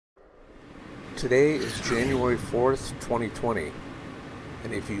Today is January 4th, 2020,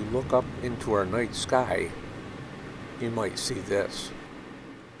 and if you look up into our night sky, you might see this.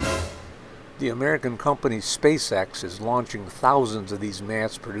 The American company SpaceX is launching thousands of these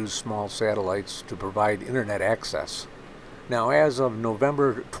mass-produced small satellites to provide internet access. Now, as of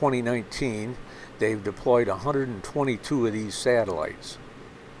November 2019, they've deployed 122 of these satellites.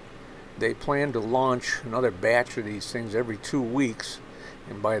 They plan to launch another batch of these things every 2 weeks,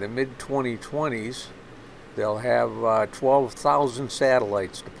 and by the mid-2020s, they'll have 12,000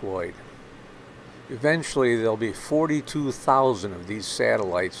 satellites deployed. Eventually, there'll be 42,000 of these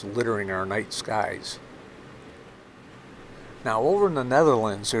satellites littering our night skies. Now, over in the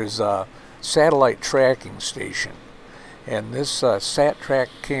Netherlands, there's a satellite tracking station, and this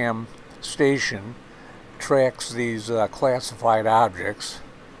SatTrackCam station tracks these classified objects,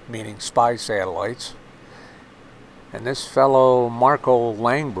 meaning spy satellites. And this fellow Marco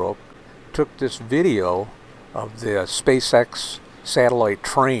Langbroek took this video of the SpaceX satellite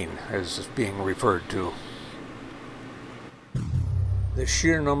train, as it's being referred to. The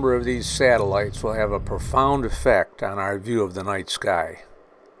sheer number of these satellites will have a profound effect on our view of the night sky.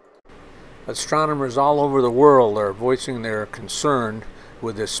 Astronomers all over the world are voicing their concern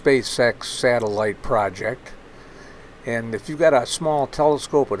with the SpaceX satellite project. And if you've got a small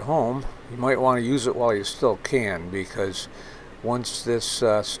telescope at home, you might want to use it while you still can, because once this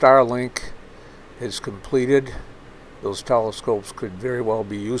Starlink is completed, those telescopes could very well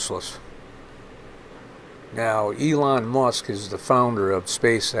be useless. Now, Elon Musk is the founder of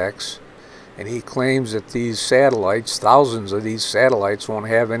SpaceX, and he claims that these satellites, thousands of these satellites, won't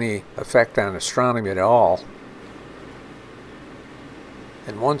have any effect on astronomy at all.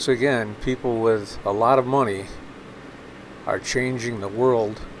 And once again, people with a lot of money are changing the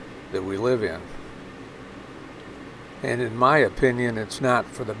world that we live in. And in my opinion, it's not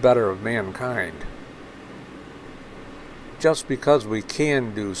for the better of mankind. Just because we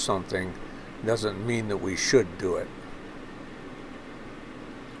can do something doesn't mean that we should do it.